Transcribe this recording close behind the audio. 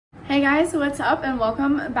Hey guys, what's up and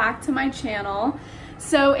welcome back to my channel.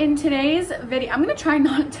 So in today's video, I'm gonna try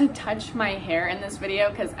not to touch my hair in this video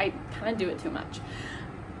because I kind of do it too much.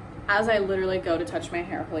 As I literally go to touch my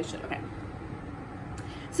hair, holy shit, okay.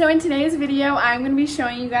 So in today's video, I'm gonna be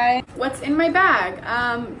showing you guys what's in my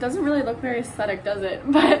bag. Doesn't really look very aesthetic, does it?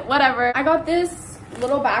 But whatever. I got this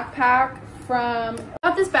little backpack I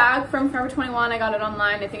got this bag from Forever 21. I got it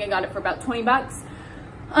online. I think I got it for about 20 bucks.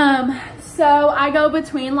 So I go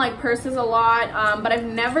between like purses a lot, but I've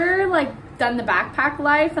never like done the backpack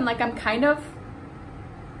life, and like I'm kind of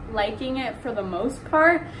liking it for the most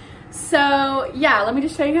part. So yeah, let me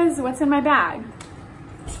just show you guys what's in my bag.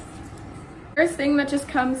 First thing that just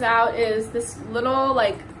comes out is this little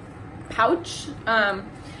like pouch. I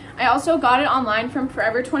also got it online from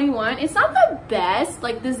Forever 21. It's not the best,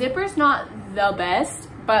 like the zipper's not the best,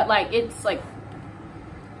 but like it's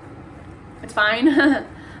fine.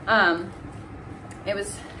 It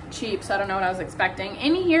was cheap, so I don't know what I was expecting.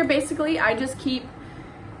 In here, basically, I just keep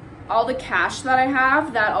all the cash that I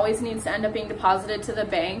have that always needs to end up being deposited to the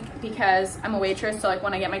bank because I'm a waitress, so like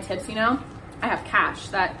when I get my tips, you know, I have cash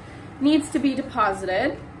that needs to be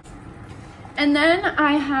deposited. And then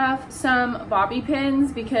I have some bobby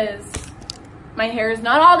pins because my hair is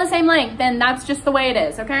not all the same length, and that's just the way it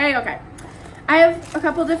is, okay? Okay. I have a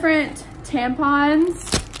couple different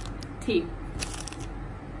tampons, tea.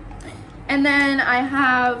 And then I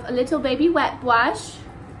have a little baby wet brush.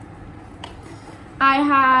 I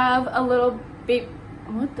have a little baby,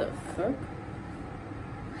 what the fuck?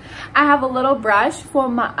 I have a little brush for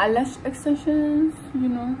my eyelash extensions, you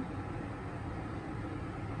know.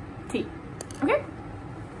 Tea. Okay.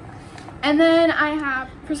 And then I have,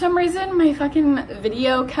 for some reason, my fucking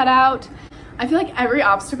video cut out. I feel like every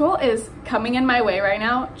obstacle is coming in my way right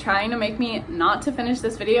now, trying to make me not to finish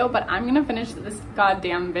this video, but I'm gonna finish this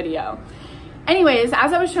goddamn video. Anyways,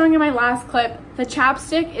 as I was showing in my last clip, the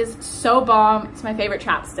chapstick is so bomb. It's my favorite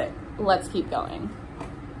chapstick. Let's keep going.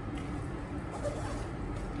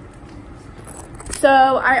 So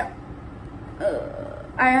I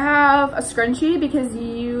have a scrunchie because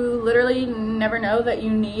you literally never know that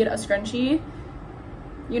you need a scrunchie.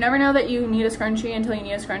 You never know that you need a scrunchie until you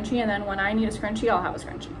need a scrunchie, and then when I need a scrunchie, I'll have a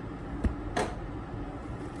scrunchie.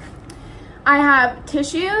 I have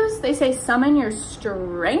tissues. They say summon your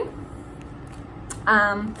strength.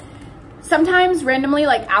 Sometimes randomly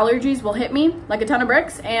like allergies will hit me like a ton of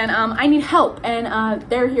bricks, and I need help, and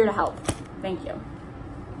they're here to help. Thank you.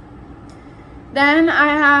 Then I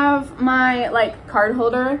have my like card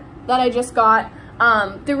holder that I just got.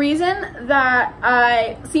 The reason that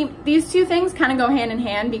I see these two things kind of go hand in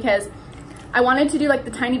hand because I wanted to do like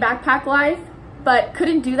the tiny backpack life, but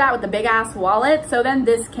couldn't do that with the big ass wallet. So then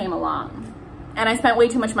this came along and I spent way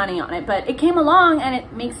too much money on it, but it came along and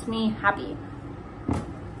it makes me happy.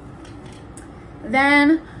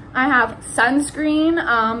 Then I have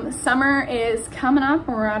sunscreen. Summer is coming up,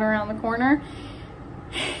 we're right around the corner.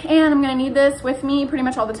 And I'm gonna need this with me pretty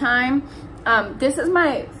much all the time. This is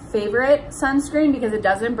my favorite sunscreen because it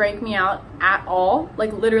doesn't break me out at all,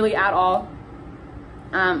 like literally at all.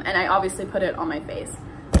 And I obviously put it on my face.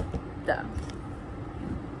 Duh.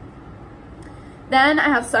 Then I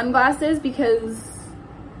have sunglasses because,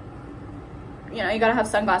 you know, you gotta have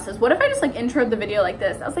sunglasses. What if I just like introed the video like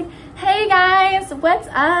this? I was like, hey guys, what's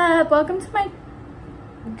up? Welcome to my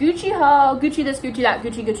Gucci haul. Gucci this, Gucci that,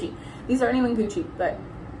 Gucci, Gucci. These aren't even Gucci, but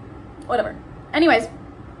whatever. Anyways,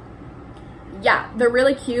 yeah, they're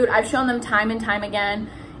really cute. I've shown them time and time again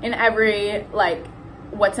in every like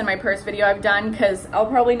what's in my purse video I've done because I'll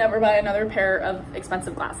probably never buy another pair of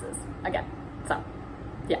expensive glasses again. So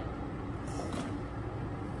yeah.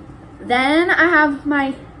 Then I have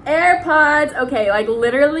my AirPods. Okay, like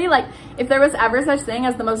literally, like if there was ever such thing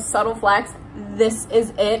as the most subtle flex, this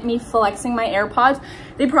is it, me flexing my AirPods.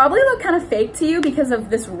 They probably look kind of fake to you because of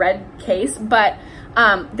this red case, but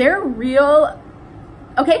they're real.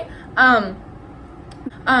 Okay,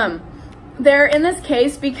 they're in this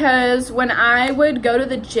case because when I would go to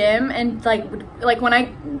the gym and like when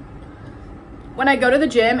I go to the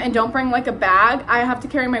gym and don't bring like a bag, I have to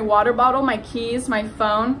carry my water bottle, my keys, my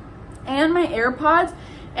phone, and my AirPods.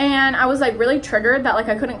 And I was like really triggered that like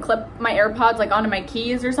I couldn't clip my AirPods like onto my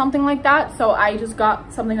keys or something like that. So I just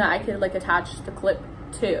got something that I could like attach the clip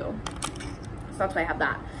to. So that's why I have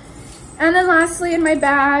that. And then lastly in my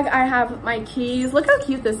bag, I have my keys. Look how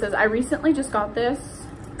cute this is. I recently just got this.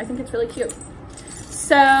 I think it's really cute.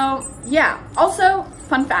 So yeah, also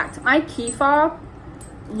fun fact, my key fob,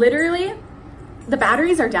 literally the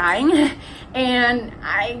batteries are dying and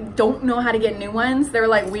I don't know how to get new ones. They're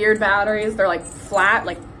like weird batteries. They're like flat,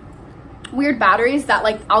 like weird batteries that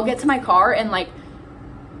like I'll get to my car and like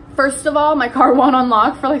first of all, my car won't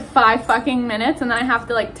unlock for like 5 fucking minutes, and then I have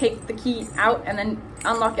to like take the key out and then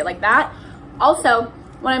unlock it like that. Also,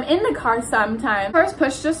 when I'm in the car sometimes, cars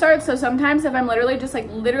push to start, so sometimes if I'm literally just like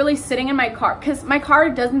literally sitting in my car, because my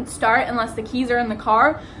car doesn't start unless the keys are in the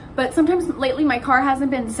car, but sometimes lately my car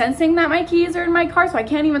hasn't been sensing that my keys are in my car, so I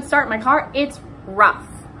can't even start my car. It's rough.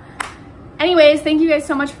 Anyways, thank you guys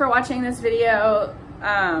so much for watching this video.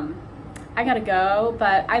 I gotta go,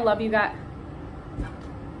 but I love you guys.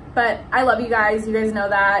 You guys know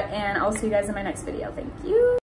that, and I'll see you guys in my next video. Thank you.